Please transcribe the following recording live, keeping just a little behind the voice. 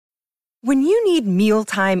When you need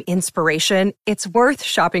mealtime inspiration, it's worth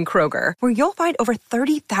shopping Kroger, where you'll find over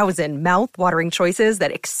 30,000 mouth-watering choices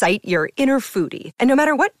that excite your inner foodie. And no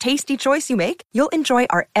matter what tasty choice you make, you'll enjoy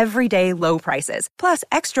our everyday low prices, plus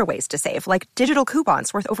extra ways to save, like digital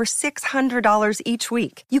coupons worth over $600 each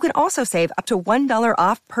week. You can also save up to $1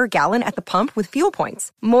 off per gallon at the pump with fuel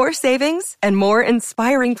points. More savings and more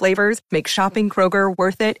inspiring flavors make shopping Kroger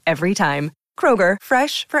worth it every time. Kroger,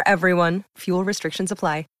 fresh for everyone. Fuel restrictions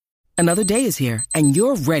apply. Another day is here, and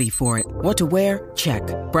you're ready for it. What to wear? Check.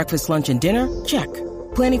 Breakfast, lunch, and dinner? Check.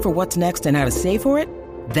 Planning for what's next and how to save for it?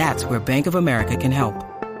 That's where Bank of America can help.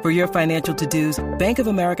 For your financial to-dos, Bank of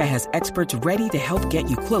America has experts ready to help get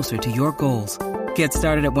you closer to your goals. Get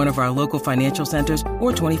started at one of our local financial centers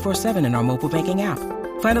or 24/7 in our mobile banking app.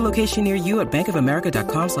 Find a location near you at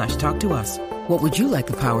bankofamerica.com/talktous. What would you like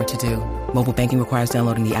the power to do? Mobile banking requires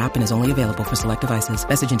downloading the app and is only available for select devices.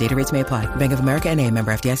 Message and data rates may apply. Bank of America N.A.,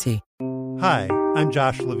 member FDIC. Hi, I'm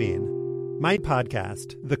Josh Levine. My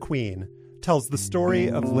podcast, The Queen, tells the story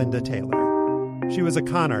of Linda Taylor. She was a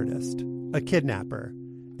con artist, a kidnapper,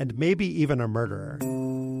 and maybe even a murderer.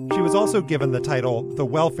 She was also given the title the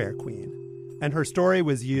Welfare Queen, and her story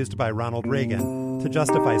was used by Ronald Reagan to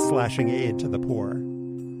justify slashing aid to the poor.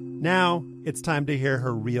 Now, it's time to hear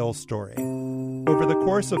her real story. Over the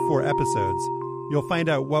course of 4 episodes, you'll find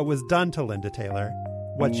out what was done to Linda Taylor,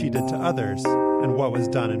 what she did to others, and what was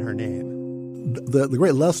done in her name. The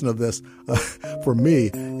great lesson of this, for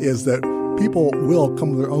me, is that people will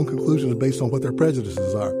come to their own conclusions based on what their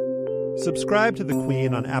prejudices are. Subscribe to The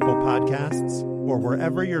Queen on Apple Podcasts or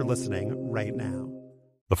wherever you're listening right now.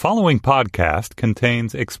 The following podcast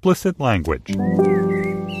contains explicit language.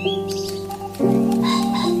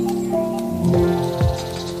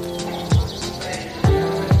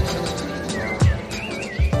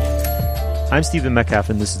 I'm Stephen Metcalf,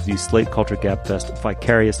 and this is the Slate Culture Gabfest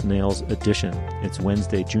Vicarious Nails edition. It's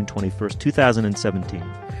Wednesday, June 21st, 2017.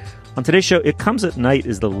 On today's show, It Comes at Night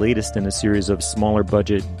is the latest in a series of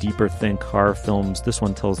smaller-budget, deeper-think horror films. This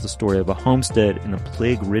one tells the story of a homestead in a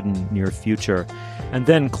plague-ridden near future. And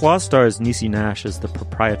then Claws stars Niecy Nash as the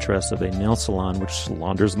proprietress of a nail salon which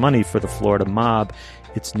launders money for the Florida mob.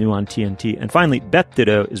 It's new on TNT. And finally, Beth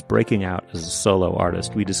Ditto is breaking out as a solo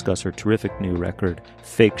artist. We discuss her terrific new record,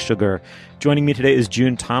 Fake Sugar. Joining me today is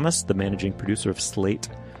June Thomas, the managing producer of Slate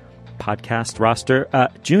podcast roster.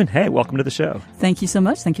 June, hey, welcome to the show. Thank you so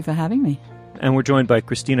much. Thank you for having me. And we're joined by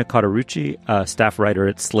Christina Cauterucci, staff writer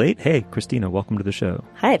at Slate. Hey, Christina, welcome to the show.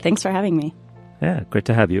 Hi, thanks for having me. Yeah, great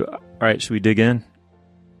to have you. All right, should we dig in?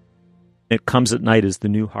 It Comes at Night is the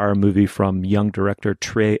new horror movie from young director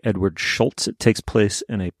Trey Edward Schultz. It takes place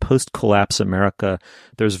in a post-collapse America.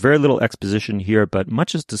 There's very little exposition here, but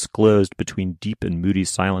much is disclosed between deep and moody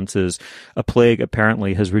silences. A plague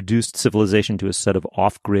apparently has reduced civilization to a set of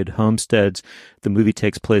off-grid homesteads. The movie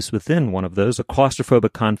takes place within one of those, a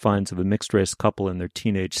claustrophobic confines of a mixed-race couple and their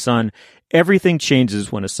teenage son. Everything changes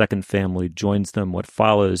when a second family joins them. What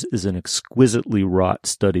follows is an exquisitely wrought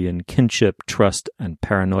study in kinship, trust, and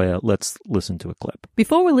paranoia. Let's listen to a clip.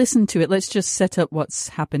 Before we listen to it, let's just set up what's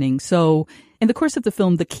happening. So, in the course of the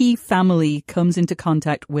film, the key family comes into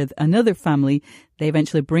contact with another family. They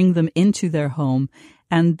eventually bring them into their home.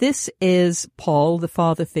 And this is Paul, the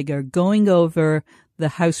father figure, going over the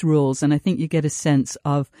house rules. And I think you get a sense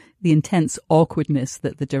of the intense awkwardness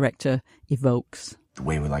that the director evokes. The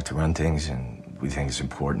way we like to run things, and we think it's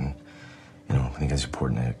important. You know, I think it's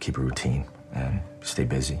important to keep a routine and stay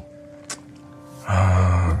busy.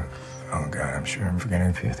 Oh, God, I'm sure I'm forgetting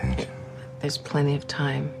a few things. There's plenty of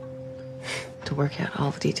time to work out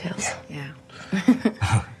all the details. Yeah.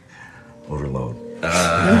 Overload.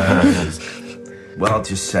 Well,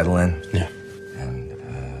 just settle in. Yeah. And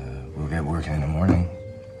we'll get working in the morning.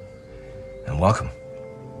 And welcome.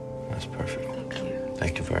 That's perfect. Thank you.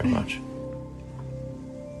 Thank you very much.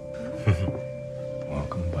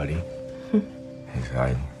 Welcome, buddy. He's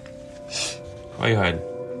hiding. Why are you hiding?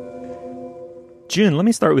 June, let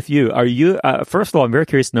me start with you. Are you, first of all, I'm very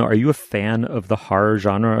curious to know, are you a fan of the horror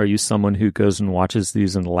genre? Are you someone who goes and watches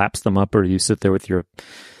these and laps them up, or do you sit there with your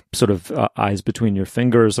sort of eyes between your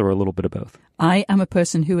fingers, or a little bit of both? I am a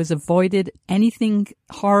person who has avoided anything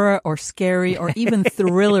horror or scary or even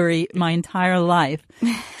thrillery my entire life.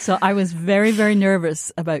 So I was very, very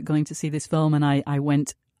nervous about going to see this film, and I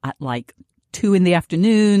went at like 2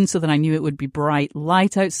 p.m, so that I knew it would be bright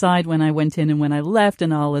light outside when I went in and when I left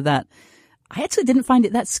and all of that. I actually didn't find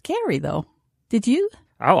it that scary, though. Did you?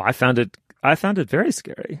 Oh, I found it very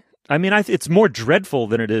scary. I mean, it's more dreadful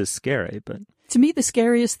than it is scary, but to me, the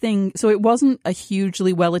scariest thing, so it wasn't a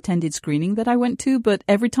hugely well-attended screening that I went to, but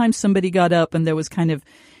every time somebody got up and there was kind of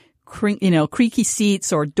creaky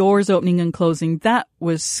seats or doors opening and closing. That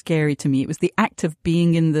was scary to me. It was the act of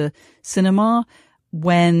being in the cinema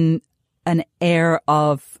when an air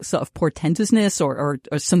of sort of portentousness or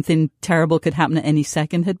something terrible could happen at any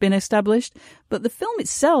second had been established. But the film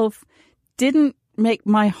itself didn't make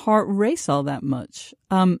my heart race all that much.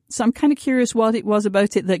 So I'm kind of curious what it was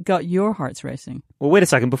about it that got your hearts racing. Well, wait a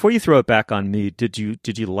second. Before you throw it back on me, did you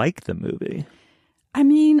like the movie? I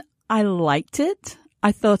mean, I liked it.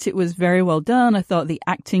 I thought it was very well done. I thought the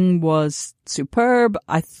acting was superb.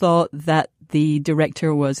 I thought that the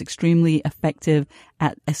director was extremely effective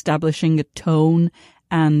at establishing a tone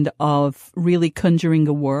and of really conjuring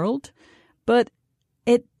a world. But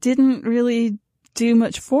it didn't really do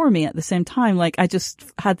much for me at the same time. Like, I just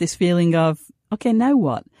had this feeling of, okay, now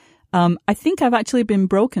what? I think I've actually been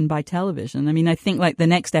broken by television. I mean, I think like the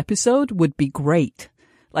next episode would be great.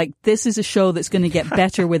 Like, this is a show that's going to get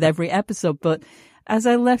better with every episode. But as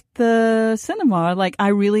I left the cinema, like, I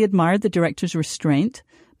really admired the director's restraint.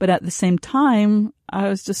 But at the same time, I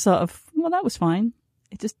was just sort of, well, that was fine.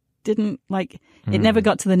 It just didn't, like, it never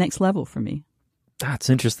got to the next level for me. That's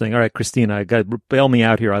interesting. All right, Christina, bail me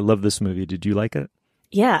out here. I love this movie. Did you like it?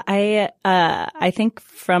 Yeah, I think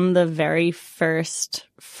from the very first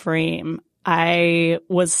frame, I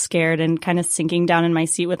was scared and kind of sinking down in my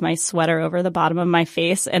seat with my sweater over the bottom of my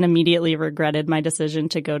face and immediately regretted my decision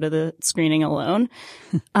to go to the screening alone.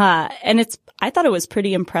 And I thought it was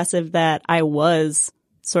pretty impressive that I was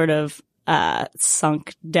sort of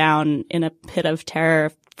sunk down in a pit of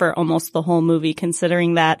terror for almost the whole movie,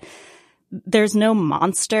 considering that there's no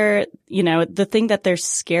monster. You know, the thing that they're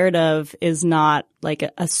scared of is not like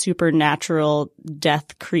a supernatural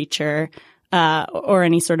death creature or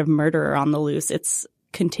any sort of murderer on the loose. It's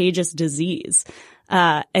contagious disease.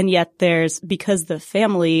 And yet because the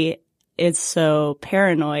family is so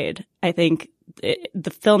paranoid, I think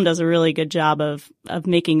the film does a really good job of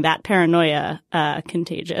making that paranoia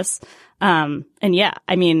contagious. And yeah,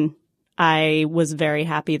 I mean, I was very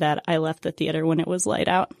happy that I left the theater when it was light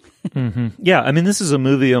out. Mm-hmm. Yeah, I mean, this is a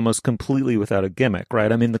movie almost completely without a gimmick,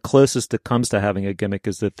 right? I mean, the closest it comes to having a gimmick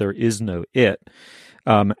is that there is no it.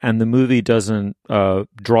 And the movie doesn't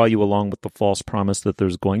draw you along with the false promise that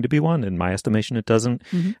there's going to be one. In my estimation, it doesn't.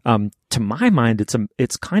 Mm-hmm. To my mind,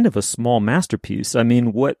 it's kind of a small masterpiece. I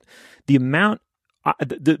mean, the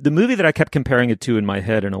movie that I kept comparing it to in my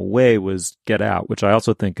head in a way was Get Out, which I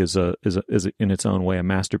also think is in its own way a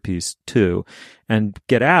masterpiece too. And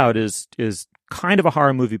Get Out is kind of a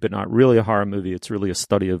horror movie, but not really a horror movie. It's really a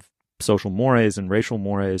study of social mores and racial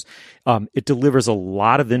mores. It delivers a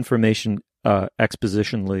lot of information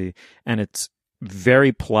expositionally, and it's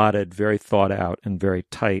very plotted, very thought out, and very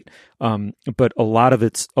tight. But a lot of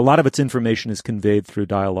its information is conveyed through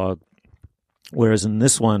dialogue. Whereas in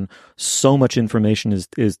this one, so much information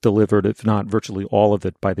is delivered, if not virtually all of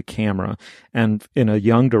it, by the camera. And in a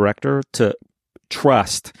young director, to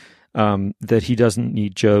trust that he doesn't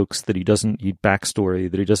need jokes, that he doesn't need backstory,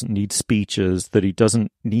 that he doesn't need speeches, that he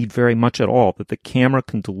doesn't need very much at all, that the camera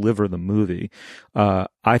can deliver the movie,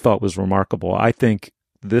 I thought was remarkable. I think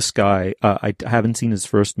this guy, I haven't seen his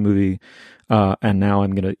first movie, and now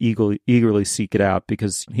I'm going to eagerly seek it out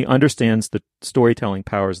because he understands the storytelling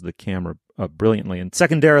powers of the camera brilliantly. And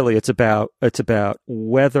secondarily, it's about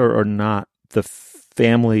whether or not the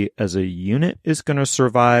family as a unit is going to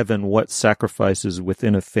survive and what sacrifices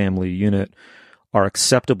within a family unit are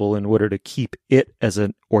acceptable in order to keep it as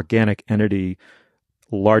an organic entity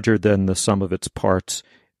larger than the sum of its parts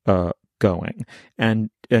going. And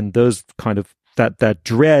those kind of that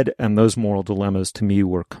dread and those moral dilemmas to me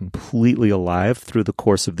were completely alive through the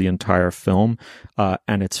course of the entire film.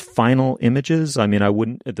 And its final images, I mean,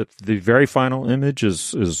 the very final image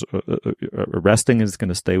is arresting and is going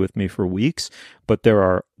to stay with me for weeks. But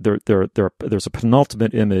there's a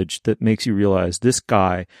penultimate image that makes you realize this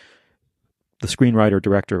guy, the screenwriter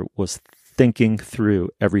director, was thinking through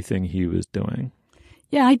everything he was doing.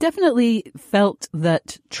 Yeah, I definitely felt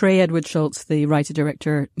that Trey Edward Shults, the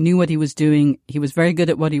writer-director, knew what he was doing. He was very good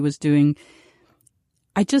at what he was doing.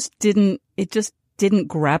 It just didn't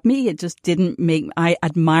grab me. It just didn't I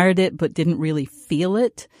admired it, but didn't really feel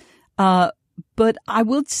it. But I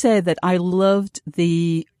would say that I loved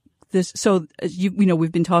so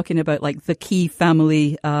we've been talking about like the Key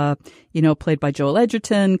family, played by Joel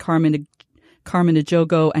Edgerton, Carmen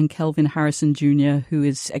Ejogo, and Kelvin Harrison Jr., who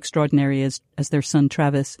is extraordinary as their son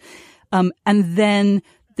Travis. And then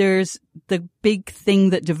there's the big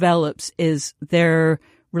thing that develops is their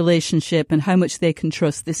relationship and how much they can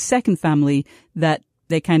trust this second family that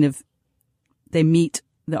they come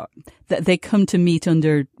to meet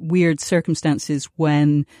under weird circumstances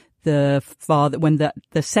when father, when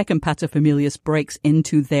the second paterfamilias breaks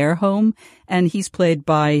into their home, and he's played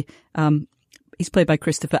by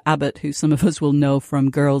Christopher Abbott, who some of us will know from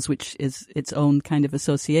Girls, which is its own kind of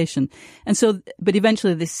association. And so, but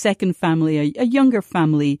eventually this second family, a younger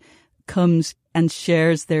family, comes and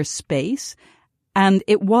shares their space. And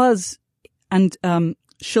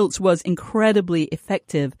Schultz was incredibly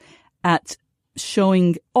effective at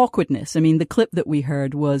showing awkwardness. I mean, the clip that we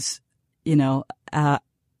heard was, a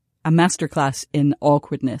masterclass in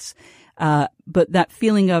awkwardness. But that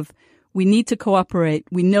feeling of, we need to cooperate.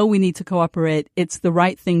 We know we need to cooperate. It's the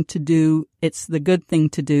right thing to do. It's the good thing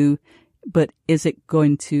to do. But is it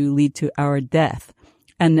going to lead to our death?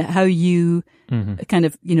 And how you kind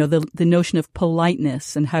of, the notion of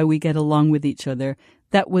politeness and how we get along with each other,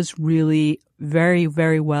 that was really very,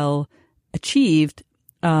 very well achieved.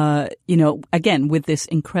 Again, with this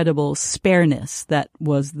incredible spareness that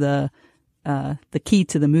was the key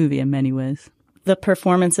to the movie in many ways. The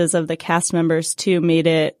performances of the cast members too made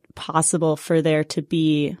it possible for there to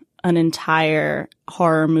be an entire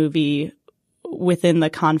horror movie within the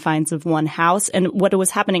confines of one house. And what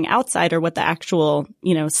was happening outside, or what the actual,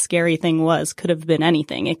 scary thing was, could have been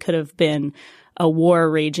anything. It could have been a war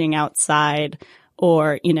raging outside,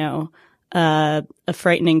 or, a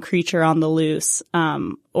frightening creature on the loose,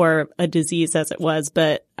 or a disease as it was.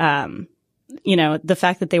 But, the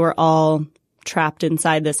fact that they were all trapped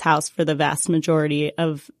inside this house for the vast majority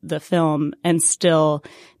of the film and still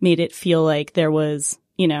made it feel like there was,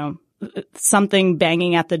 something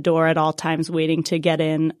banging at the door at all times waiting to get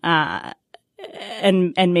in,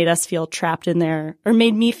 and made us feel trapped in there, or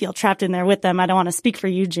made me feel trapped in there with them. I don't want to speak for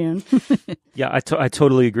you, June. Yeah, I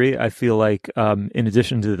totally agree. I feel like, in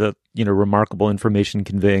addition to the, remarkable information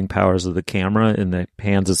conveying powers of the camera in the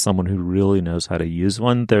hands of someone who really knows how to use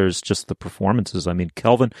one, there's just the performances. I mean,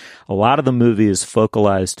 Kelvin, a lot of the movie is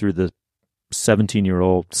focalized through the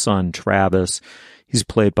 17-year-old son, Travis. He's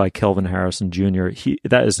played by Kelvin Harrison Jr.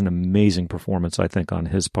 That is an amazing performance, I think, on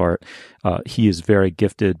his part. He is very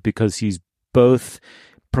gifted because he's both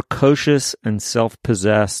precocious and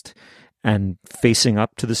self-possessed and facing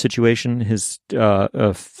up to the situation his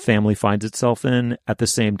family finds itself in. At the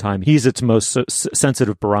same time, he's its most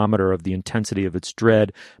sensitive barometer of the intensity of its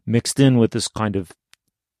dread, mixed in with this kind of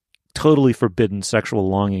totally forbidden sexual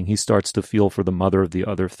longing he starts to feel for the mother of the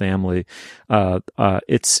other family.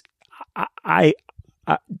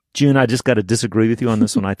 June, I just got to disagree with you on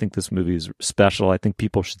this one. I think this movie is special. I think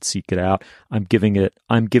people should seek it out. I'm giving it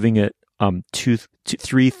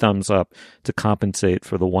 3 thumbs up to compensate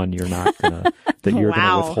for the one you're not gonna going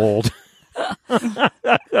to withhold.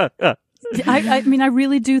 I mean, I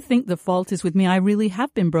really do think the fault is with me. I really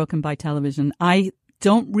have been broken by television. I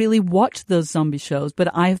don't really watch those zombie shows,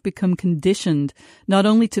 but I have become conditioned not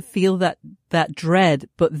only to feel that dread,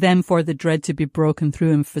 but then for the dread to be broken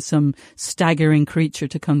through and for some staggering creature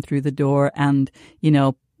to come through the door and,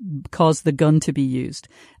 cause the gun to be used.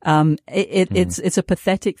 It's a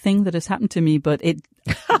pathetic thing that has happened to me, but it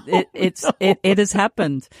has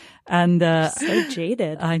happened. And, so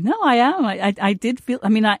jaded. I know I am. I did feel,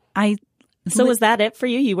 So was that it for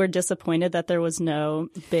you? You were disappointed that there was no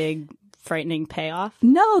big frightening payoff?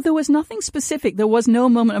 No, there was nothing specific. There was no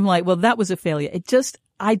moment I'm like, well, that was a failure.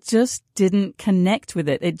 I just didn't connect with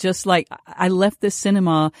it. It just I left the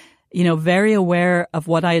cinema, very aware of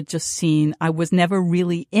what I had just seen. I was never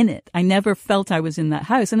really in it. I never felt I was in that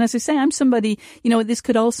house. And as I say, I'm somebody, this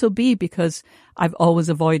could also be because I've always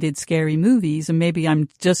avoided scary movies, and maybe I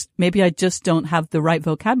just don't have the right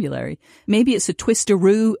vocabulary. Maybe it's a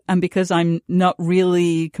twisteroo, and because I'm not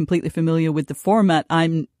really completely familiar with the format,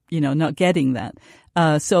 I'm, not getting that.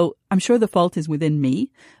 So I'm sure the fault is within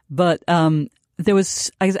me, but, there was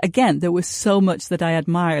so much that I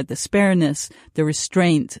admired: the spareness, the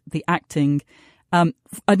restraint, the acting.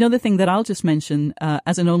 Another thing that I'll just mention,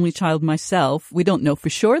 as an only child myself, we don't know for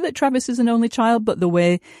sure that Travis is an only child, but the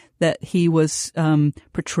way that he was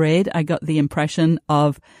portrayed, I got the impression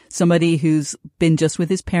of somebody who's been just with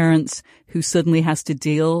his parents, who suddenly has to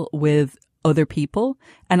deal with other people.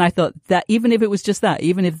 And I thought that even if it was just that,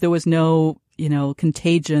 even if there was no,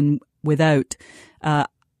 contagion without, I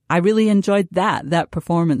really enjoyed that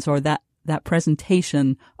performance, or that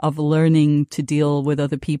presentation of learning to deal with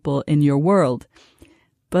other people in your world.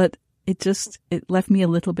 But it left me a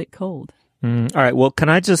little bit cold. All right. Well, can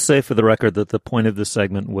I just say for the record that the point of this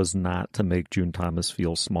segment was not to make June Thomas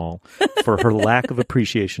feel small for her lack of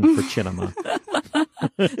appreciation for cinema.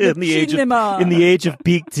 in the age of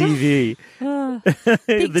peak TV. Peak the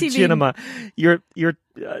TV. cinema. Your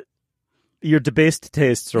debased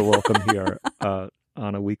tastes are welcome here.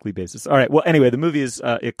 On a weekly basis. All right. Well, anyway, the movie is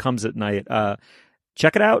It Comes at Night.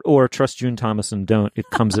 check it out, or trust June Thomas and don't. It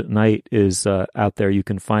Comes at Night is out there. You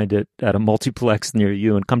can find it at a multiplex near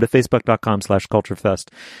you, and come to facebook.com/culturefest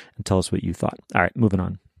and tell us what you thought. All right, moving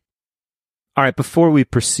on. All right, before we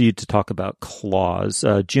proceed to talk about Claws,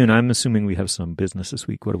 June, I'm assuming we have some business this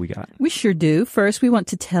week. What do we got? We sure do. First, we want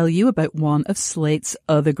to tell you about one of Slate's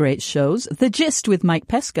other great shows, The Gist with Mike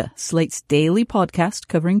Pesca, Slate's daily podcast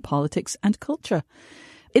covering politics and culture.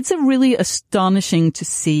 It's really astonishing to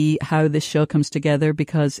see how this show comes together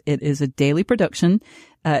because it is a daily production.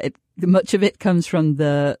 Much of it comes from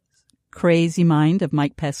the crazy mind of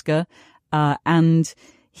Mike Pesca, and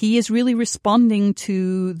he is really responding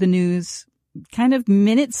to the news kind of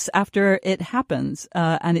minutes after it happens.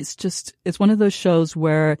 And it's one of those shows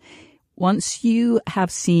where once you have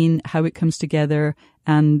seen how it comes together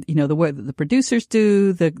and, the work that the producers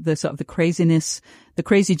do, the sort of the craziness, the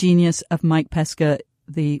crazy genius of Mike Pesca,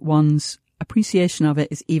 one's appreciation of it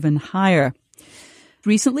is even higher.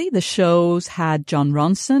 Recently, the shows had John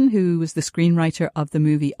Ronson, who was the screenwriter of the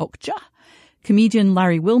movie Okja, comedian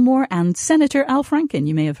Larry Wilmore, and Senator Al Franken.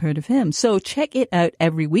 You may have heard of him. So check it out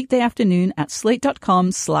every weekday afternoon at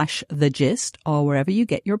slate.com/thegist or wherever you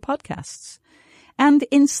get your podcasts. And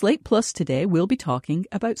in Slate Plus today, we'll be talking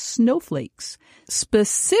about snowflakes.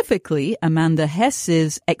 Specifically, Amanda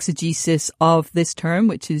Hess's exegesis of this term,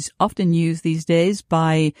 which is often used these days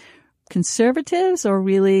by conservatives or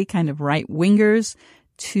really kind of right-wingers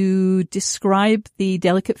to describe the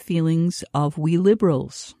delicate feelings of we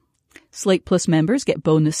liberals. Slate Plus members get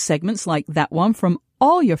bonus segments like that one from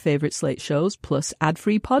all your favorite Slate shows, plus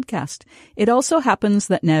ad-free podcast. It also happens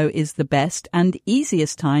that now is the best and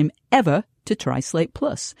easiest time ever to try Slate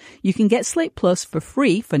Plus. You can get Slate Plus for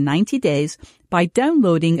free for 90 days by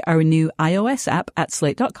downloading our new iOS app at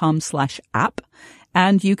slate.com/app.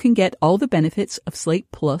 And you can get all the benefits of Slate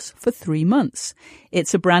Plus for 3 months.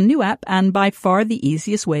 It's a brand new app and by far the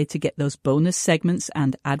easiest way to get those bonus segments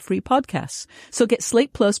and ad-free podcasts. So get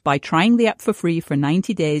Slate Plus by trying the app for free for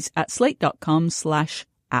 90 days at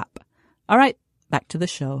slate.com/app. All right, back to the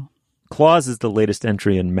show. Claws is the latest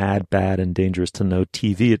entry in Mad, Bad, and Dangerous to Know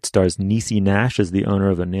TV. It stars Niecy Nash as the owner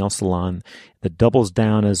of a nail salon that doubles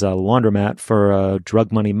down as a laundromat for a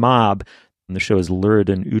drug money mob. And the show is lurid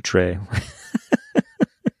and outre.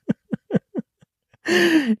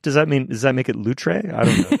 Does that make it loutre? I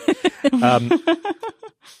don't know.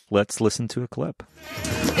 Let's listen to a clip.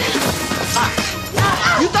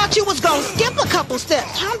 You thought you was gonna skip a couple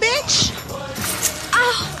steps, huh, bitch?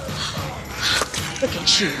 Oh. Look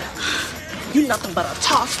at you. You nothing but a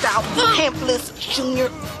tossed out, pamphlet,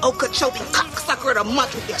 junior, Okeechobee cocksucker of the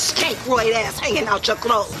month with your skank-roid ass hanging out your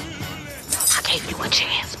clothes. I gave you a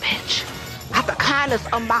chance, bitch. Out the kindness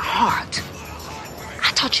of my heart.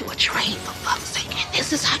 I taught you a trade, for fuck's sake, and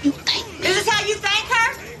this is how you think. This is how you thank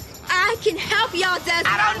her? I can help y'all, Desmond.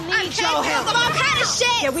 I don't need your help. Of all kind of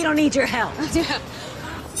shit. Yeah, we don't need your help.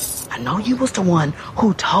 I know you was the one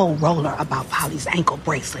who told Roller about Polly's ankle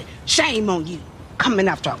bracelet. Shame on you, coming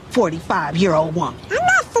after a 45-year-old woman. I'm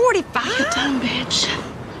not 45. You dumb bitch.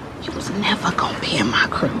 You was never gonna be in my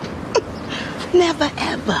crew. Never,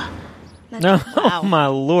 ever. No, wow. Oh my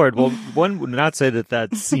Lord. Well, one would not say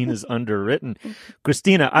that scene is underwritten.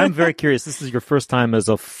 Christina, I'm very curious. This is your first time as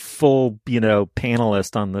a full,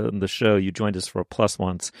 panelist on the show. You joined us for a plus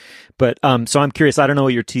once. But, so I'm curious. I don't know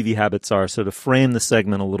what your TV habits are. So to frame the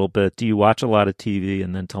segment a little bit, do you watch a lot of TV?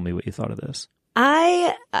 And then tell me what you thought of this.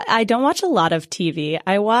 I don't watch a lot of TV.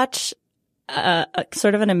 I watch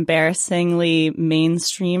sort of an embarrassingly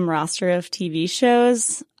mainstream roster of TV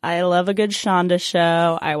shows. I love a good Shonda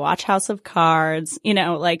show. I watch House of Cards.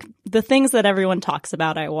 Like the things that everyone talks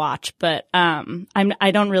about, I watch. But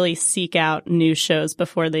I don't really seek out new shows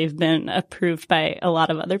before they've been approved by a lot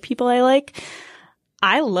of other people I like.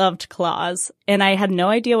 I loved Claws, and I had no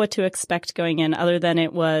idea what to expect going in, other than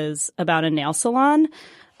it was about a nail salon.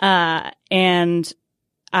 And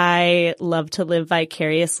I love to live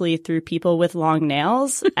vicariously through people with long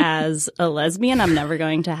nails. As a lesbian, I'm never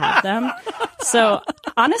going to have them. So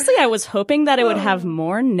honestly, I was hoping that it would have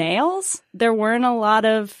more nails. There weren't a lot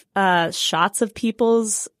of shots of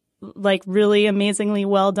people's like really amazingly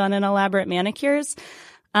well done and elaborate manicures.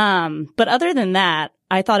 But other than that,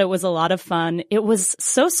 I thought it was a lot of fun. It was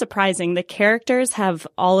so surprising. The characters have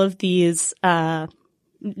all of these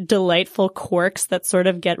delightful quirks that sort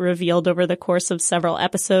of get revealed over the course of several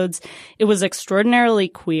episodes. It was extraordinarily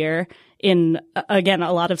queer in, again,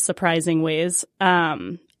 a lot of surprising ways.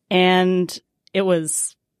 And it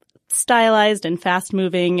was stylized and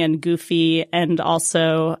fast-moving and goofy and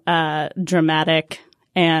also dramatic.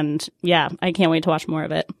 And yeah, I can't wait to watch more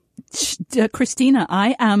of it. Christina,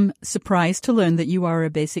 I am surprised to learn that you are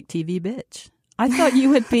a basic TV bitch. I thought you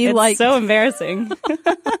would be It's like... so embarrassing.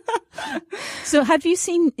 So have you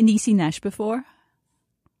seen Niecy Nash before?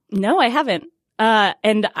 No, I haven't.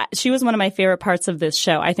 She was one of my favorite parts of this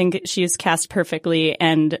show. I think she's cast perfectly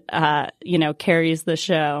and, carries the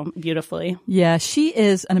show beautifully. Yeah, she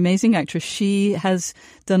is an amazing actress. She has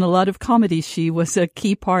done a lot of comedy. She was a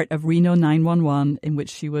key part of Reno 911, in which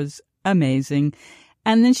she was amazing.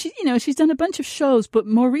 And then she's done a bunch of shows, but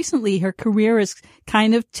more recently her career has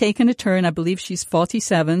kind of taken a turn. I believe she's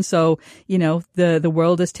 47. So, the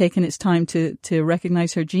world has taken its time to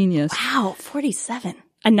recognize her genius. Wow, 47.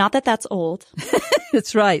 And not that that's old.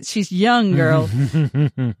 That's right. She's young, girl.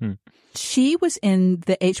 She was in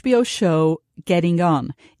the HBO show Getting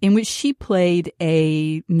On, in which she played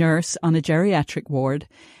a nurse on a geriatric ward.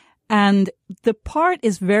 And the part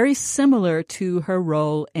is very similar to her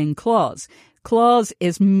role in Claws. Claws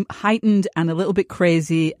is heightened and a little bit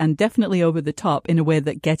crazy and definitely over the top in a way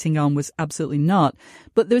that Getting On was absolutely not.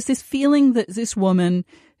 But there's this feeling that this woman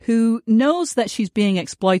who knows that she's being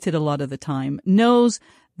exploited a lot of the time, knows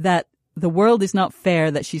that the world is not fair,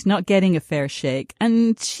 that she's not getting a fair shake,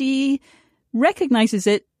 and she recognizes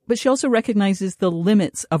it, but she also recognizes the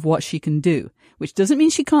limits of what she can do, which doesn't mean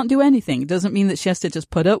she can't do anything. It doesn't mean that she has to just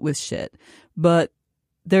put up with shit, but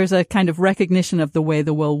there's a kind of recognition of the way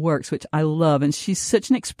the world works, which I love. And she's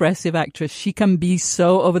such an expressive actress. She can be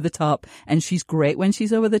so over the top, and she's great when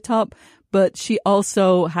she's over the top, but she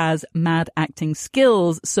also has mad acting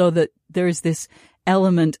skills, so that there's this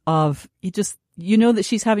element of you know that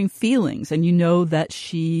she's having feelings, and you know that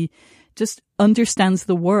she just understands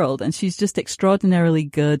the world, and she's just extraordinarily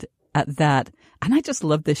good at that. And I just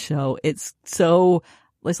love this show. It's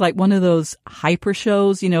like one of those hyper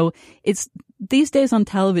shows, it's these days on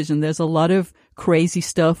television, there's a lot of crazy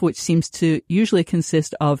stuff, which seems to usually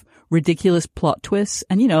consist of ridiculous plot twists.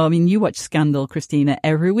 And, you watch Scandal, Christina,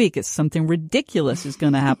 every week. It's something ridiculous is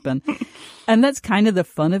going to happen. And that's kind of the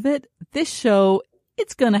fun of it. This show,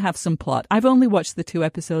 it's going to have some plot. I've only watched the 2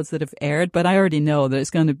 episodes that have aired, but I already know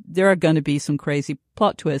that there are going to be some crazy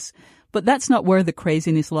plot twists. But that's not where the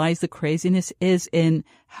craziness lies. The craziness is in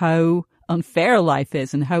how unfair life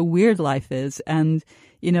is and how weird life is. And,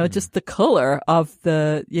 just the color of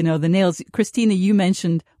the nails. Christina, you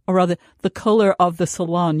mentioned, or rather the color of the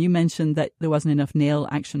salon. You mentioned that there wasn't enough nail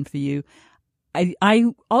action for you. I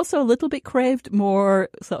also a little bit craved more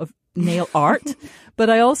sort of nail art,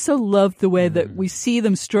 but I also love the way that we see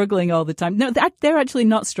them struggling all the time. No, they're actually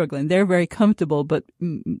not struggling. They're very comfortable, but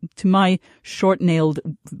to my short-nailed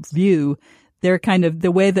view, they're kind of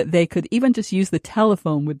the way that they could even just use the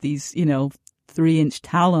telephone with these, 3-inch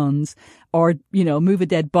talons, or, move a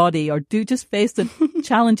dead body, or just face the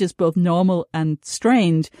challenges, both normal and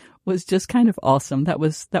strange, was just kind of awesome. That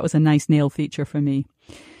was a nice nail feature for me.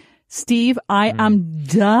 Steve, I am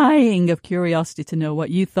dying of curiosity to know what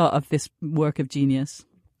you thought of this work of genius.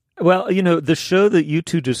 Well, the show that you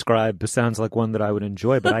two described sounds like one that I would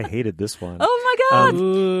enjoy, but I hated this one. Oh my God.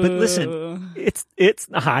 But listen,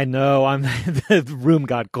 I know, the room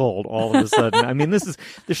got cold all of a sudden. I mean, the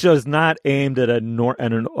show is not aimed at a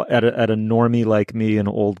normie like me, an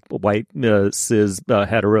old white, cis,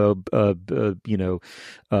 hetero,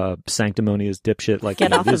 sanctimonious dipshit like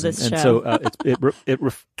Get off of this and show.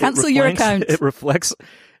 So, cancel your account.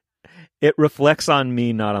 It reflects on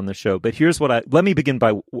me, not on the show. But let me begin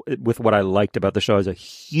with what I liked about the show. I was a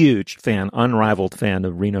huge fan, unrivaled fan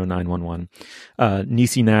of Reno 911.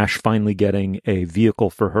 Niecy Nash finally getting a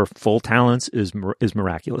vehicle for her full talents is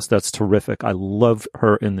miraculous. That's terrific. I love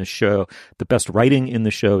her in the show. The best writing in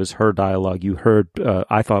the show is her dialogue. You heard,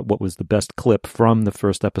 I thought, what was the best clip from the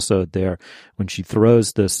first episode there, when she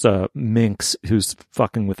throws this minx who's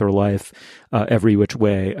fucking with her life every which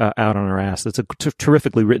way out on her ass. It's a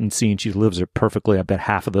terrifically written scene. She lives it perfectly. I bet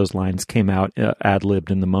half of those lines came out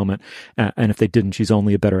ad-libbed in the moment. And if they didn't, she's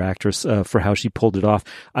only a better actress for how she pulled it off.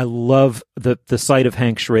 I love the sight of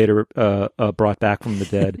Hank Schrader brought back from the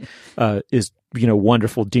dead is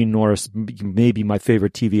wonderful. Dean Norris, maybe my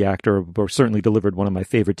favorite TV actor, or certainly delivered one of my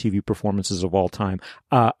favorite TV performances of all time.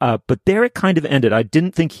 But there it kind of ended. I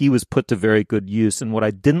didn't think he was put to very good use. And what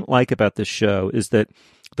I didn't like about this show is that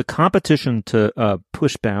the competition to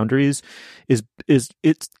push boundaries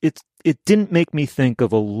it didn't make me think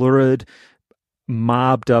of a lurid,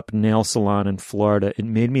 mobbed up nail salon in Florida. It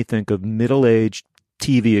made me think of middle-aged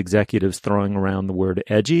TV executives throwing around the word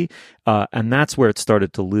edgy. And that's where it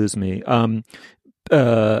started to lose me. I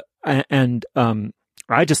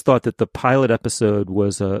just thought that the pilot episode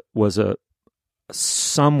was a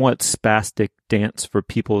somewhat spastic dance for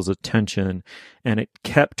people's attention, and it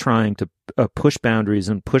kept trying to push boundaries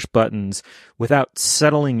and push buttons without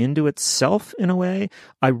settling into itself in a way.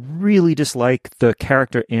 I really dislike the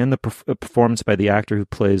character and the performance by the actor who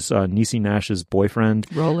plays Niecy Nash's boyfriend,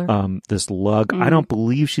 Roller. this lug. I don't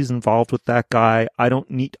believe she's involved with that guy.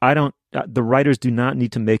 The writers do not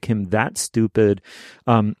need to make him that stupid.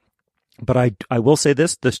 But I will say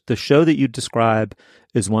this: the show that you describe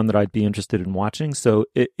is one that I'd be interested in watching. So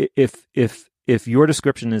if your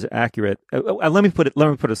description is accurate, let me put it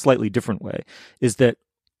a slightly different way: is that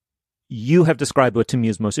you have described what to me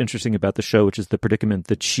is most interesting about the show, which is the predicament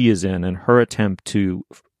that she is in and her attempt to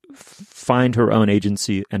find her own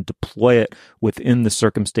agency and deploy it within the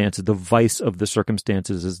circumstances, the vice of the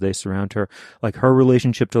circumstances as they surround her, like her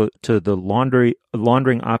relationship to the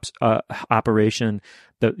laundering operation,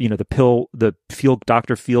 the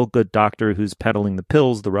feel good doctor who's peddling the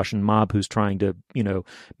pills, the Russian mob who's trying to,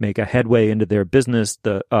 make a headway into their business,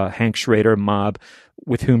 the Hank Schrader mob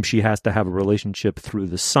with whom she has to have a relationship through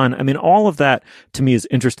the son. I mean, all of that to me is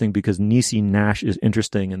interesting because Niecy Nash is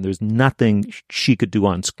interesting, and there's nothing she could do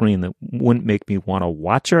on screen that wouldn't make me want to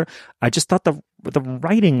watch her. I just thought the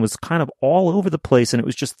writing was kind of all over the place, and it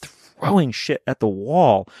was just throwing shit at the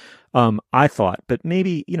wall. I thought, but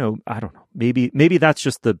maybe, I don't know. Maybe that's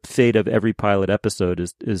just the fate of every pilot episode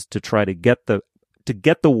is to try to get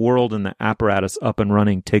the world and the apparatus up and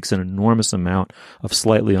running takes an enormous amount of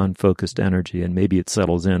slightly unfocused energy, and maybe it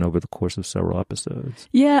settles in over the course of several episodes.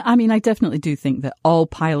 Yeah, I mean, I definitely do think that all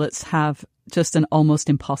pilots have just an almost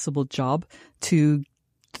impossible job to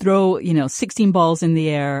throw, 16 balls in the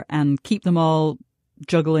air and keep them all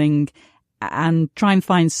juggling and try and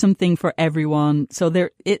find something for everyone. So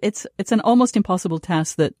it's an almost impossible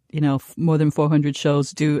task that, more than 400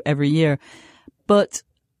 shows do every year.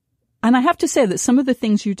 And I have to say that some of the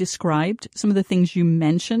things you described, some of the things you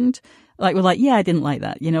mentioned, I didn't like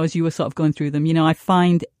that, as you were sort of going through them. I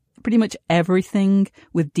find pretty much everything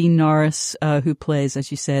with Dean Norris, who plays, as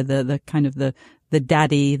you said, the kind of the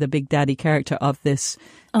daddy, the big daddy character of this.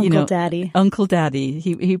 Uncle Daddy. Uncle Daddy.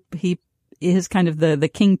 He is kind of the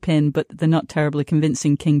kingpin, but the not terribly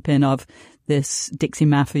convincing kingpin of this Dixie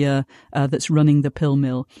Mafia that's running the pill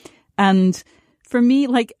mill. And for me,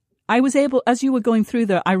 I was able, as you were going through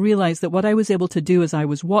there, I realized that what I was able to do as I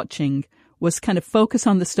was watching was kind of focus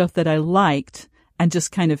on the stuff that I liked and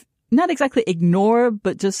just kind of not exactly ignore,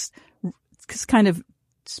 but just kind of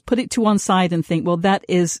put it to one side and think, well, that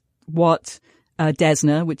is what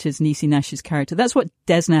Desna, which is Niecy Nash's character, that's what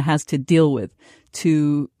Desna has to deal with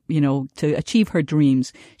to achieve her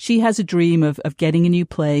dreams. She has a dream of getting a new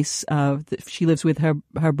place. She lives with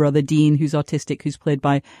her brother Dean, who's autistic, who's played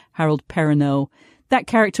by Harold Perrineau. That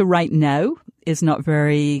character right now is not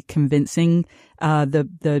very convincing.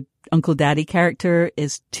 The Uncle Daddy character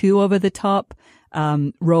is too over the top.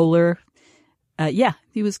 Roller.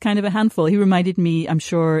 He was kind of a handful. He reminded me, I'm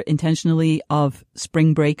sure intentionally, of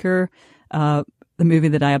Spring Breaker, the movie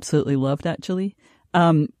that I absolutely loved, actually.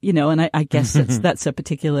 And I guess that's a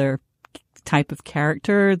particular type of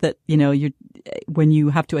character that, when you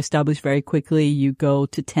have to establish very quickly, you go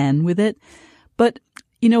to 10 with it. But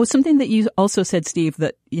something that you also said, Steve,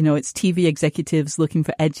 that, it's TV executives looking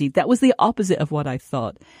for edgy. That was the opposite of what I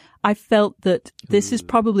thought. I felt that this is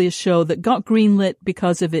probably a show that got greenlit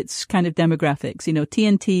because of its kind of demographics.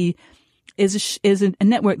 TNT is a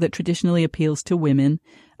network that traditionally appeals to women.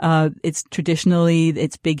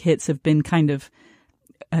 Its big hits have been kind of,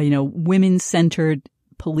 women-centered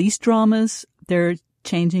police dramas. They're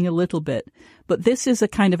changing a little bit. But this is a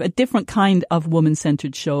kind of a different kind of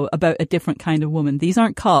woman-centered show about a different kind of woman. These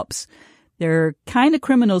aren't cops. They're kind of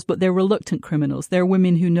criminals, but they're reluctant criminals. They're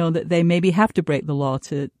women who know that they maybe have to break the law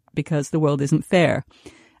because the world isn't fair.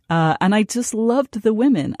 And I just loved the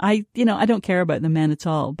women. I don't care about the men at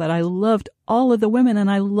all, but I loved all of the women, and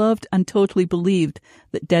I loved and totally believed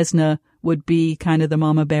that Desna would be kind of the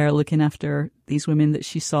mama bear looking after these women that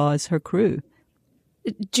she saw as her crew.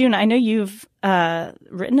 June, I know you've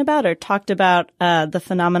written about or talked about the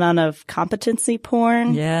phenomenon of competency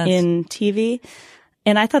porn in TV.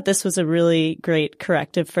 And I thought this was a really great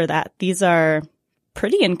corrective for that. These are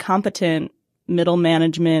pretty incompetent middle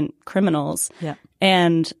management criminals. Yeah.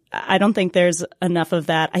 And I don't think there's enough of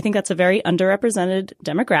that. I think that's a very underrepresented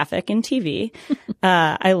demographic in TV.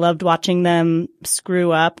 I loved watching them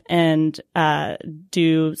screw up and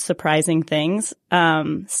do surprising things.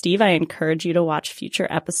 Steve, I encourage you to watch future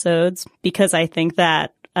episodes because I think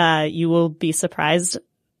that you will be surprised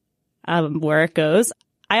where it goes.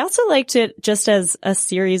 I also liked it just as a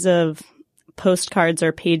series of postcards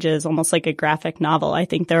or pages, almost like a graphic novel. I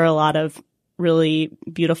think there are a lot of really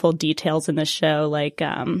beautiful details in the show. Like,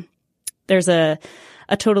 there's a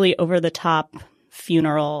totally over the top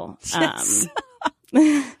funeral,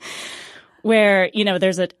 where, you know,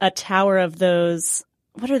 there's a tower of those,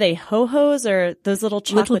 what are they, ho-hos or those little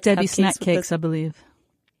chocolate Little Debbie cupcakes snack cakes, I believe.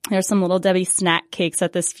 There's some Little Debbie snack cakes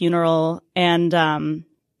at this funeral, and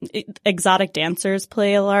exotic dancers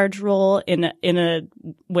play a large role in a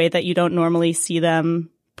way that you don't normally see them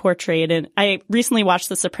portrayed. And I recently watched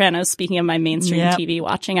The Sopranos. Speaking of my mainstream TV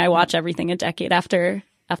watching, I watch everything a decade after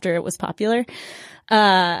it was popular.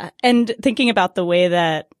 And thinking about the way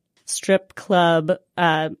that strip club,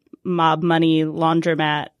 mob money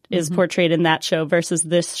laundromat is portrayed in that show versus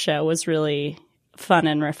this show was really fun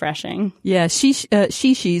and refreshing. Yeah,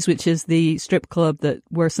 Shishi's, which is the strip club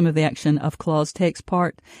where some of the action of Claws takes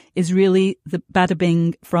part, is really the Bada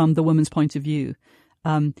Bing from the woman's point of view.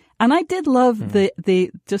 And I did love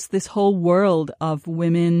the just this whole world of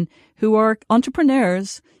women who are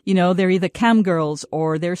entrepreneurs. You know, they're either cam girls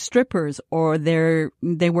or they're strippers or they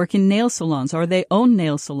work in nail salons or they own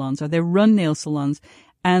nail salons or they run nail salons.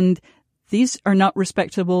 And these are not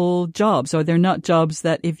respectable jobs, or they're not jobs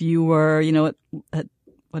that if you were, you know, at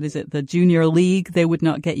what is it, the junior league, they would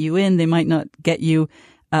not get you in. They might not get you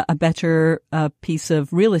a better piece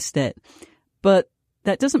of real estate. But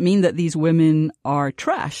that doesn't mean that these women are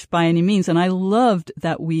trash by any means. And I loved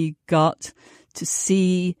that we got to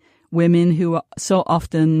see women who are so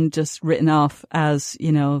often just written off as,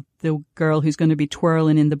 you know, the girl who's going to be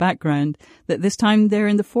twirling in the background, that this time they're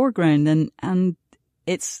in the foreground. And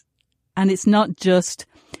it's not just,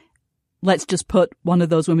 let's just put one of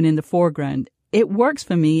those women in the foreground. It works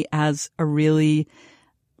for me as a really,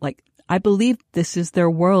 like, I believe this is their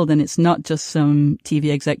world, and it's not just some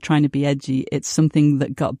TV exec trying to be edgy. It's something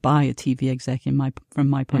that got by a TV exec from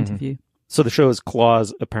my point of view. So the show is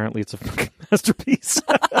Claws. Apparently it's a fucking masterpiece.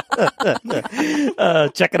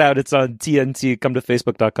 Check it out. It's on TNT. Come to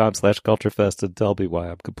facebook.com/culturefest and tell me why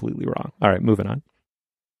I'm completely wrong. All right, moving on.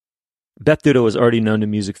 Beth Ditto is already known to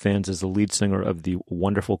music fans as the lead singer of the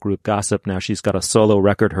wonderful group Gossip. Now she's got a solo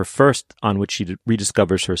record, her first, on which she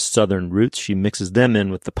rediscovers her Southern roots. She mixes them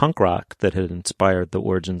in with the punk rock that had inspired the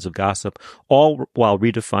origins of Gossip, all while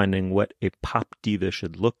redefining what a pop diva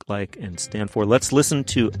should look like and stand for. Let's listen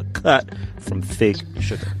to a cut from Fake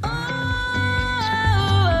Sugar.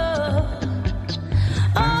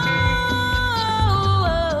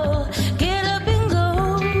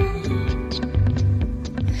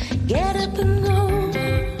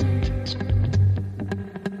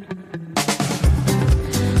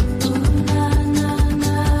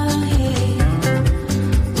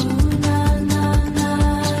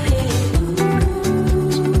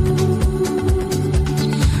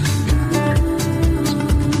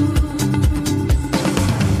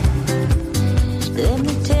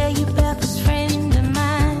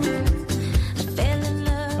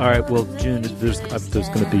 All right, well, June, there's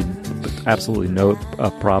going to be absolutely no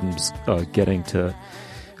problems getting to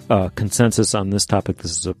consensus on this topic.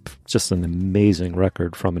 This is just an amazing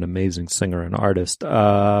record from an amazing singer and artist.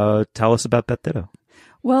 Tell us about Beth Ditto.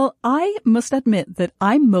 Well, I must admit that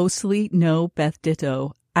I mostly know Beth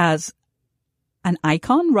Ditto as an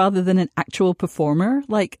icon rather than an actual performer.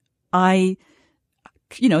 Like, I,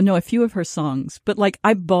 know a few of her songs, but like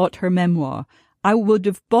I bought her memoir. I would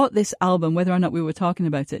have bought this album whether or not we were talking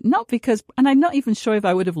about it. Not because, and I'm not even sure if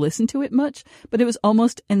I would have listened to it much, but it was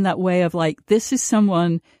almost in that way of like, this is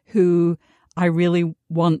someone who I really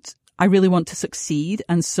want to succeed.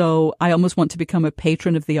 And so I almost want to become a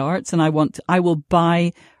patron of the arts, and I will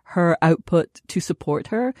buy her output to support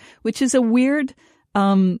her, which is a weird,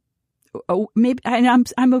 maybe, and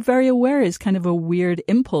I'm very aware is kind of a weird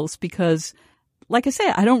impulse because, like I say,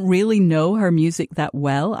 I don't really know her music that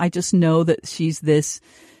well. I just know that she's this,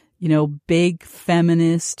 big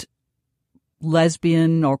feminist,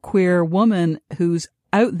 lesbian or queer woman who's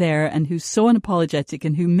out there and who's so unapologetic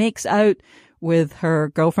and who makes out with her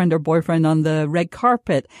girlfriend or boyfriend on the red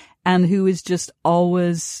carpet and who is just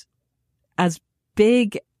always as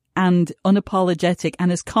big and unapologetic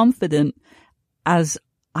and as confident as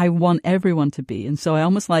I want everyone to be. And so I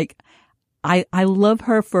almost like, I love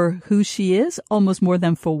her for who she is almost more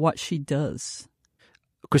than for what she does.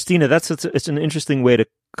 Christina, it's an interesting way to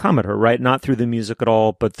come at her, right? Not through the music at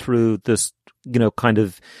all, but through this, kind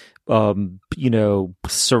of,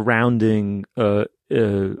 surrounding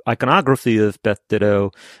iconography of Beth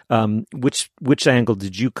Ditto. Which angle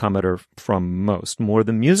did you come at her from most? More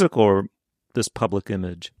the music or this public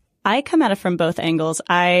image? I come at it from both angles.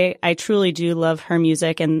 I truly do love her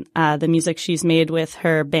music and the music she's made with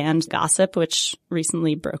her band Gossip, which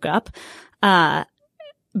recently broke up. But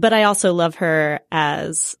I also love her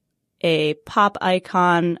as a pop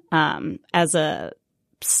icon, as a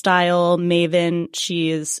style maven.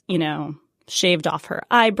 She's, shaved off her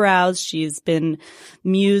eyebrows. She's been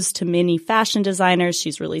muse to many fashion designers.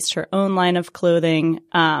 She's released her own line of clothing.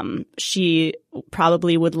 She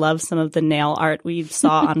probably would love some of the nail art we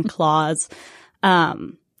saw on Claws.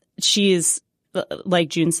 She's, like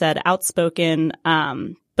June said, outspoken,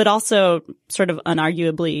 but also sort of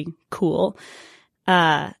unarguably cool.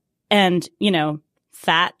 And,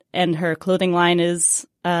 fat, and her clothing line is,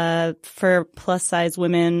 for plus size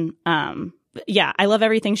women. Yeah, I love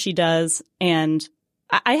everything she does. And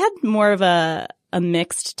I had more of a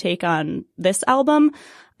mixed take on this album.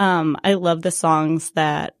 I love the songs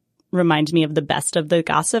that remind me of the best of the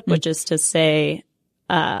Gossip, which is to say,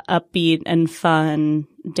 upbeat and fun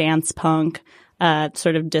dance punk,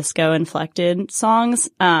 sort of disco inflected songs.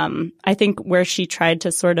 I think where she tried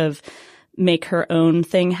to sort of make her own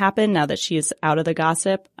thing happen now that she's out of the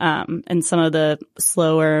Gossip, and some of the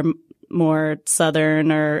slower, more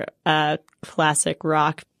Southern or classic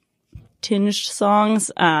rock tinged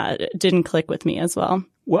songs didn't click with me as well.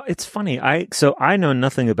 Well, it's funny. So I know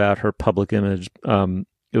nothing about her public image,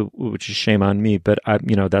 which is shame on me, but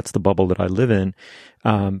that's the bubble that I live in.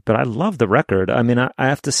 But I love the record. I mean, I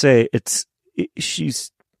have to say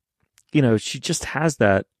she's, she just has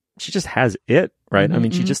that. She just has it, right? Mm-hmm. I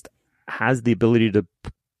mean, she just has the ability to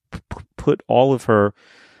put all of her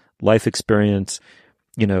life experience,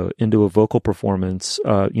 into a vocal performance,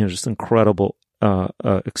 just incredible,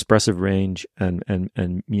 expressive range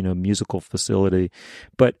and musical facility.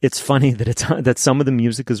 But it's funny that some of the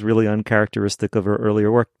music is really uncharacteristic of her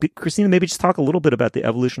earlier work. Christina, maybe just talk a little bit about the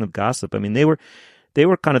evolution of Gossip. I mean, they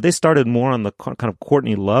started more on the kind of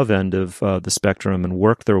Courtney Love end of the spectrum and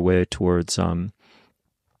worked their way towards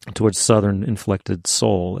Southern inflected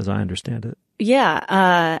soul, as I understand it.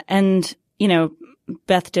 Yeah. And,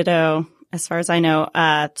 Beth Ditto, as far as I know,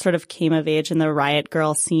 sort of came of age in the Riot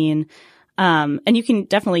Girl scene. And you can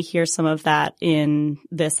definitely hear some of that in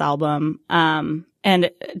this album. And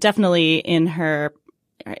definitely in her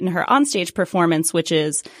onstage performance, which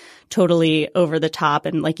is totally over the top.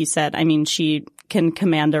 And like you said, I mean, she can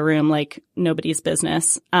command a room like nobody's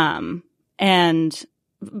business. But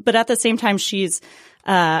at the same time,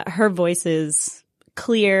 her voice is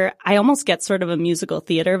clear. I almost get sort of a musical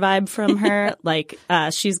theater vibe from her. Like,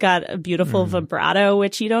 she's got a beautiful vibrato,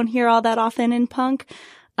 which you don't hear all that often in punk.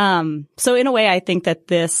 So in a way, I think that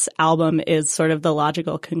this album is sort of the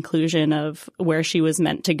logical conclusion of where she was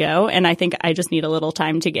meant to go. And I think I just need a little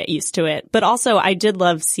time to get used to it. But also, I did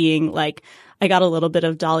love seeing, I got a little bit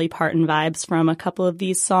of Dolly Parton vibes from a couple of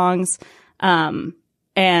these songs. And,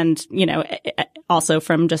 also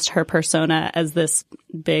from just her persona as this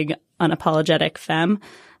big, unapologetic femme.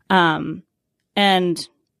 And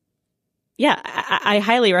yeah, I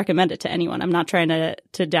highly recommend it to anyone. I'm not trying to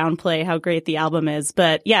downplay how great the album is,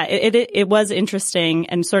 but yeah, it was interesting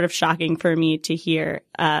and sort of shocking for me to hear,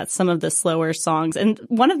 some of the slower songs. And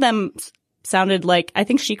one of them sounded like, I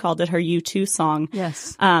think she called it her U2 song.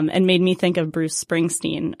 Yes. And made me think of Bruce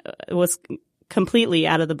Springsteen. It was completely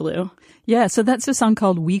out of the blue. Yeah, so that's a song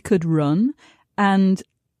called We Could Run. And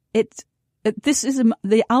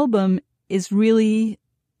the album is really,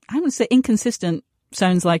 I would say, inconsistent.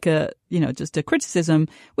 Sounds like just a criticism,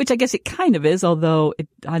 which I guess it kind of is, although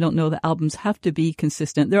I don't know that albums have to be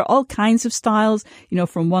consistent. There are all kinds of styles,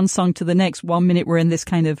 from one song to the next. 1 minute we're in this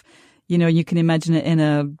kind of, you can imagine it in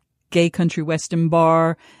a gay country western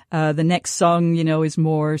bar. The next song, is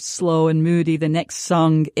more slow and moody. The next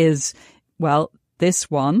song is, this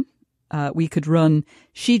one. We Could Run,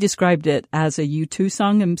 she described it as a U2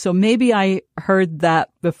 song. And so maybe I heard that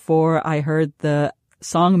before I heard the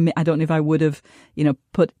song. I don't know if I would have,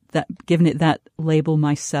 given it that label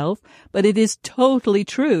myself, but it is totally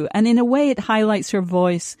true. And in a way, it highlights her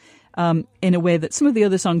voice, in a way that some of the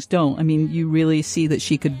other songs don't. I mean, you really see that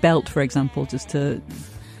she could belt, for example, just to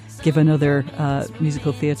give another,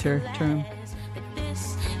 musical theater term.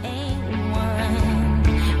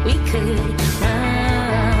 We could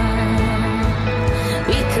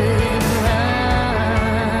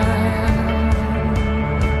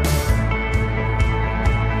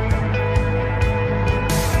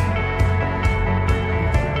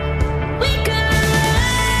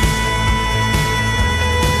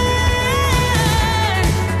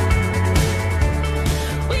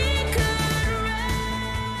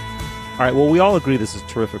All right, well, we all agree this is a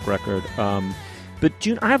terrific record. But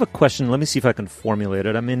June, I have a question. Let me see if I can formulate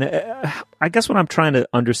it. I mean, I guess what I'm trying to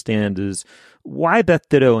understand is why Beth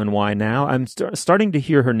Ditto and why now? I'm starting to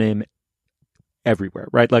hear her name everywhere,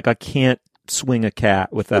 right? Like I can't swing a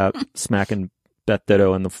cat without smacking Beth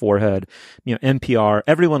Ditto in the forehead, NPR,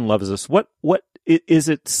 everyone loves us. What is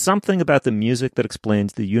it something about the music that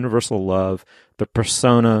explains the universal love, the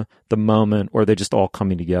persona, the moment, or are they just all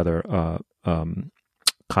coming together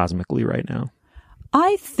cosmically right now?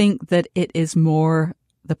 I think that it is more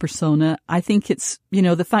the persona. I think it's,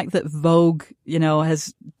 the fact that Vogue,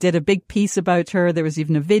 did a big piece about her. There was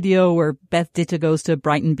even a video where Beth Ditto goes to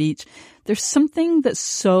Brighton Beach. There's something that's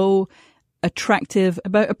so attractive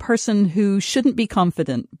about a person who shouldn't be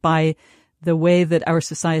confident by the way that our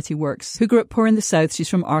society works. Who grew up poor in the South. She's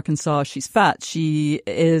from Arkansas. She's fat. She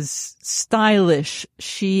is stylish.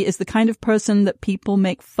 She is the kind of person that people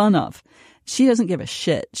make fun of. She doesn't give a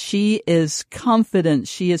shit. She is confident.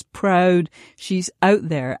 She is proud. She's out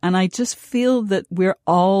there. And I just feel that we're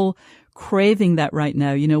all craving that right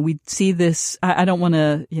now. We see this. I don't want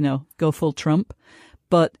to, go full Trump,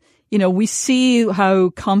 but we see how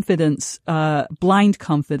confidence, blind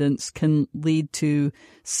confidence can lead to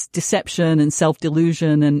deception and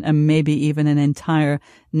self-delusion and maybe even an entire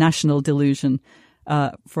national delusion,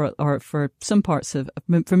 for some parts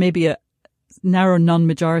for maybe a narrow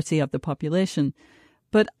non-majority of the population.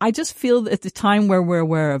 But I just feel that at the time where we're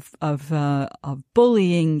aware of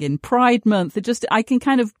bullying in Pride Month, I can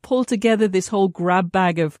kind of pull together this whole grab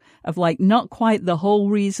bag of like not quite the whole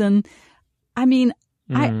reason. I mean,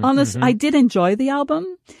 I did enjoy the album.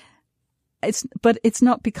 But it's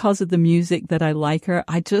not because of the music that I like her.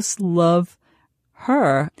 I just love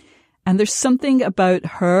her. And there's something about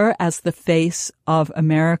her as the face of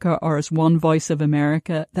America or as one voice of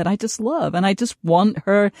America that I just love. And I just want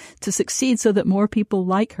her to succeed so that more people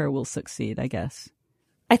like her will succeed, I guess.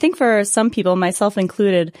 I think for some people, myself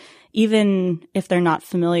included, even if they're not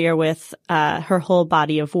familiar with her whole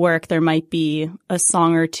body of work, there might be a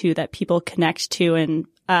song or two that people connect to and,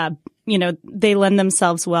 they lend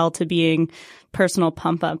themselves well to being personal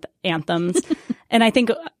pump-up anthems. And I think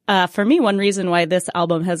for me, one reason why this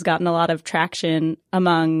album has gotten a lot of traction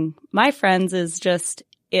among my friends is just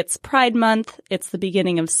it's Pride Month. It's the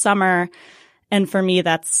beginning of summer. And for me,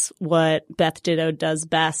 that's what Beth Ditto does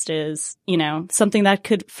best is, something that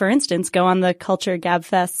could, for instance, go on the Culture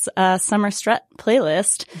Gabfest's Summer Strut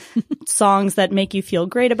playlist. Songs that make you feel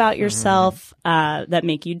great about yourself, that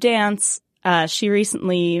make you dance. She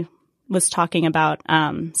recently was talking about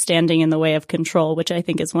Standing in the Way of Control, which I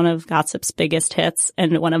think is one of Gossip's biggest hits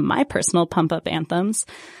and one of my personal pump-up anthems.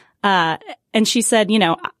 And she said,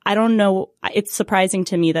 I don't know. It's surprising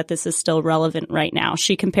to me that this is still relevant right now.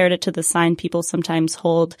 She compared it to the sign people sometimes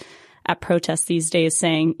hold at protests these days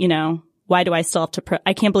saying, why do I still have to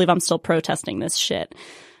I can't believe I'm still protesting this shit.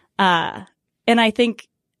 And I think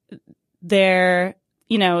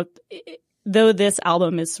though this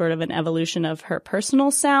album is sort of an evolution of her personal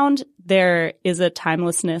sound, there is a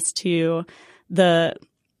timelessness to the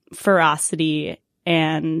ferocity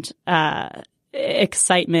and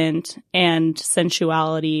excitement and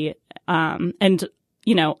sensuality and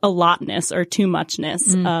a lotness or too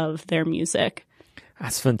muchness of their music.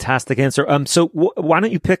 That's a fantastic answer. So why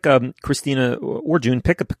don't you pick Christina or June,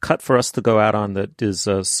 pick a cut for us to go out on that is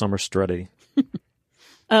Summer Strutty.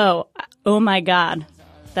 Oh my God.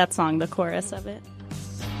 That song, the chorus of it.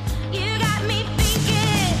 You got me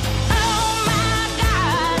thinking, oh my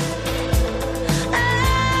God,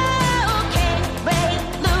 oh, can't break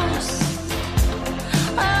loose,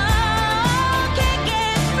 oh, can't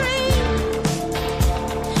get free,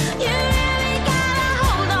 you really got a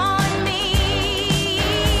hold on me,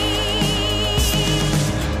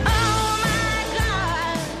 oh my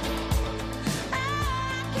God, I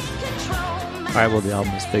can't control my All right, well, the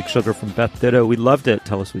album is Fake Sugar from Beth Ditto. We loved it.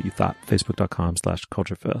 Tell us what you thought.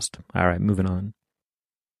 Facebook.com/CultureFest. All right, moving on.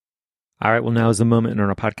 All right, well, now is the moment in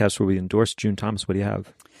our podcast where we endorse June Thomas. What do you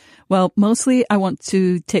have? Well, mostly I want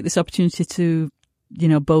to take this opportunity to,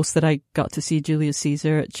 boast that I got to see Julius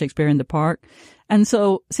Caesar at Shakespeare in the Park. And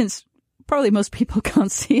so since probably most people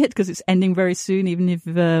can't see it because it's ending very soon, even if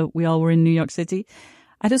we all were in New York City,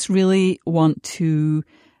 I just really want to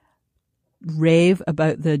rave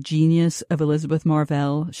about the genius of Elizabeth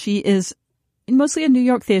Marvell. She is mostly a New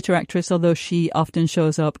York theater actress, although she often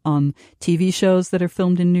shows up on TV shows that are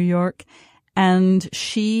filmed in New York. And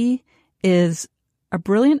she is a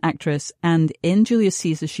brilliant actress. And in Julius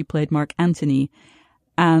Caesar, she played Mark Antony.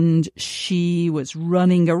 And she was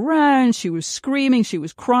running around. She was screaming. She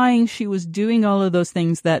was crying. She was doing all of those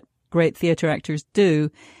things that great theater actors do.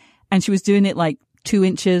 And she was doing it like 2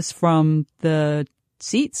 inches from the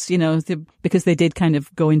seats, because they did kind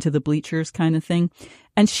of go into the bleachers kind of thing.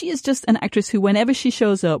 And she is just an actress who, whenever she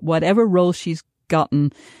shows up, whatever role she's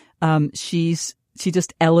gotten, she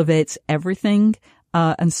just elevates everything.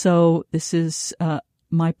 And so this is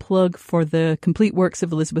my plug for the complete works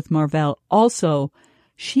of Elizabeth Marvell. Also,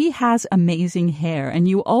 she has amazing hair, and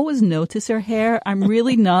you always notice her hair. I'm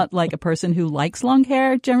really not like a person who likes long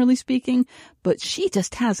hair, generally speaking, but she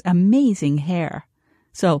just has amazing hair.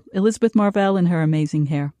 So, Elizabeth Marvell and her amazing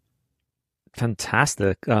hair.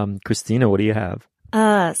 Fantastic. Christina, what do you have?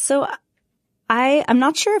 So I'm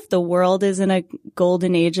not sure if the world is in a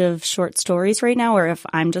golden age of short stories right now, or if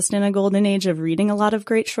I'm just in a golden age of reading a lot of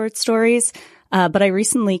great short stories. But I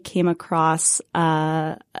recently came across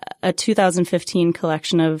a 2015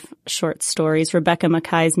 collection of short stories, Rebecca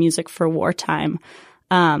Mackay's Music for Wartime.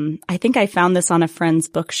 I think I found this on a friend's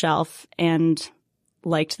bookshelf and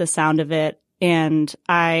liked the sound of it. And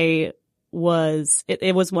it was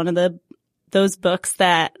one of those books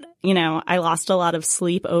that, I lost a lot of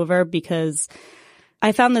sleep over, because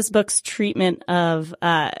I found this book's treatment of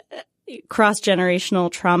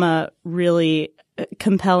cross-generational trauma really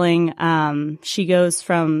compelling. She goes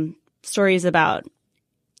from stories about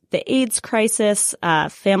the AIDS crisis,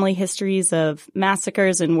 family histories of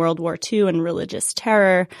massacres in World War II and religious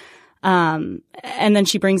terror. And then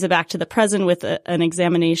she brings it back to the present with an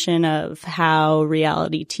examination of how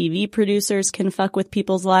reality TV producers can fuck with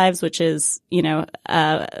people's lives, which is,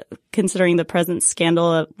 considering the present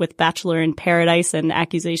scandal with Bachelor in Paradise and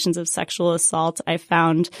accusations of sexual assault, I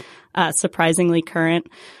found surprisingly current.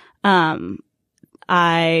 I'm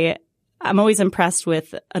always impressed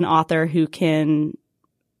with an author who can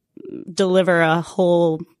deliver a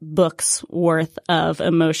whole book's worth of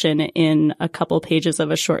emotion in a couple pages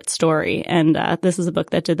of a short story. And this is a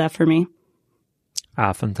book that did that for me.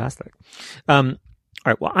 Fantastic. All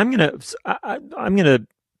right. Well, I'm gonna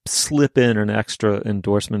slip in an extra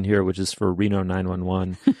endorsement here, which is for Reno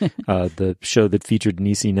 911, the show that featured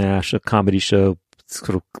Niecy Nash, a comedy show,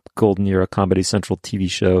 sort of golden era Comedy Central TV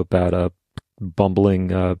show about a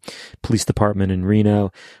bumbling police department in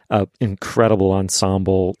Reno. Incredible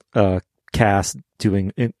ensemble cast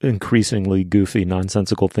doing increasingly goofy,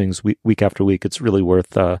 nonsensical things week after week. It's really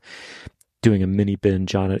worth doing a mini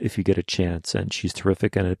binge on it if you get a chance, and she's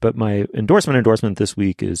terrific in it. But my endorsement this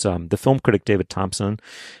week is the film critic David Thompson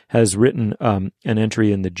has written an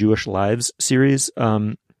entry in the Jewish Lives series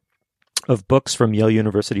of books from Yale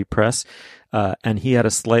University Press. And he had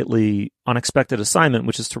a slightly unexpected assignment,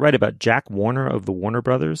 which is to write about Jack Warner of the Warner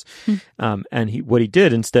Brothers. And what he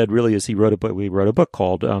did instead really is he wrote a book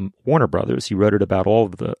called Warner Brothers. He wrote it about all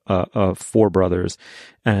of the four brothers.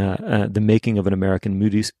 The Making of an American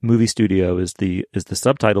Movie Studio is the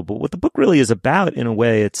subtitle. But what the book really is about, in a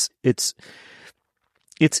way, it's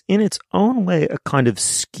in its own way a kind of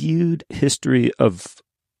skewed history of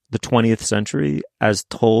the 20th century as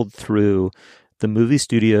told through the movie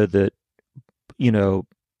studio that,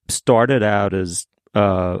 started out as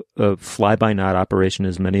a fly-by-night operation,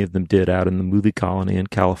 as many of them did out in the movie colony in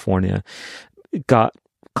California. Got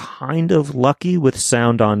kind of lucky with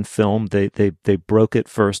sound on film. They broke it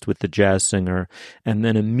first with The Jazz Singer, and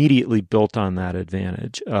then immediately built on that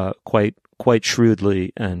advantage quite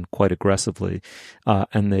shrewdly and quite aggressively.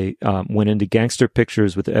 And they went into gangster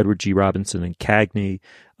pictures with Edward G. Robinson and Cagney.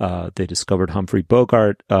 They discovered Humphrey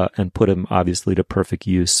Bogart and put him obviously to perfect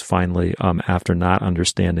use finally after not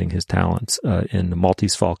understanding his talents in The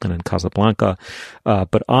Maltese Falcon and Casablanca,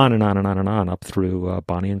 but on and on and on and on up through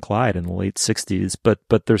Bonnie and Clyde in the late 60s.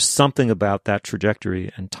 But there's something about that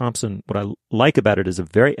trajectory. And Thompson, what I like about it is a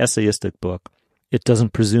very essayistic book. It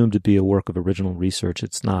doesn't presume to be a work of original research.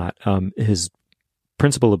 It's not. His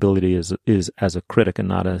principal ability is as a critic and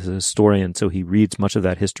not as a historian. So he reads much of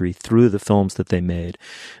that history through the films that they made.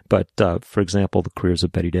 But, for example, the careers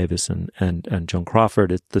of Bette Davis and Joan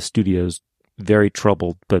Crawford, the studio's very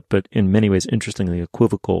troubled, but in many ways, interestingly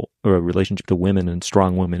equivocal relationship to women and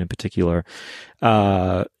strong women in particular.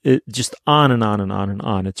 It just on and on and on and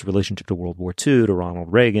on. Its relationship to World War II, to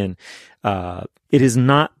Ronald Reagan. It is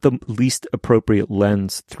not the least appropriate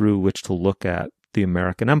lens through which to look at the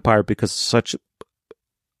American empire, because such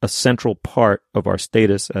a central part of our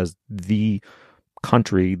status as the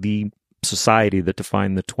country, the society that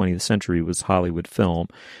defined the 20th century was Hollywood film.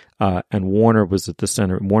 And Warner was at the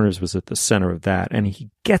center. Warner's was at the center of that. And he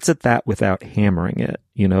gets at that without hammering it.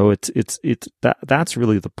 That's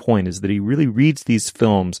really the point, is that he really reads these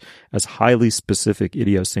films as highly specific,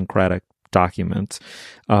 idiosyncratic documents.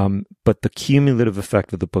 But the cumulative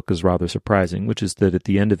effect of the book is rather surprising, which is that at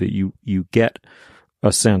the end of it, you get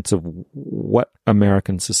a sense of what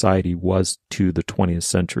American society was to the 20th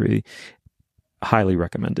century. Highly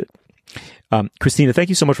recommended. Christina, thank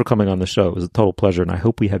you so much for coming on the show. It was a total pleasure, and I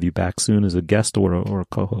hope we have you back soon as a guest or a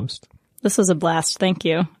co-host. This was a blast. Thank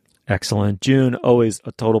you. Excellent. June, always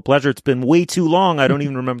a total pleasure. It's been way too long. I don't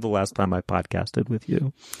even remember the last time I podcasted with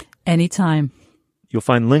you. Anytime. You'll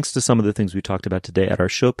find links to some of the things we talked about today at our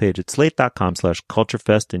show page at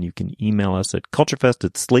slate.com/culturefest, and you can email us at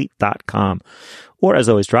culturefest@slate.com. Or, as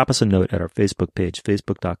always, drop us a note at our Facebook page,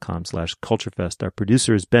 facebook.com/culturefest. Our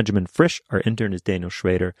producer is Benjamin Frisch. Our intern is Daniel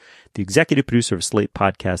Schrader. The executive producer of Slate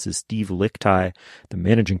Podcast is Steve Lickteig. The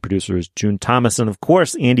managing producer is June Thomas. And, of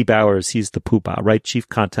course, Andy Bowers. He's the poobah, right? Chief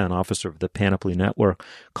Content Officer of the Panoply Network.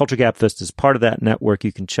 Culture Gabfest is part of that network.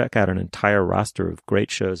 You can check out an entire roster of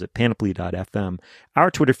great shows at panoply.fm.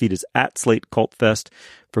 Our Twitter feed is @SlateCultFest.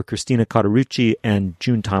 For Christina Cauterucci and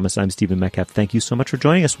June Thomas, I'm Stephen Metcalf. Thank you so much for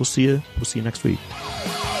joining us. We'll see you next week.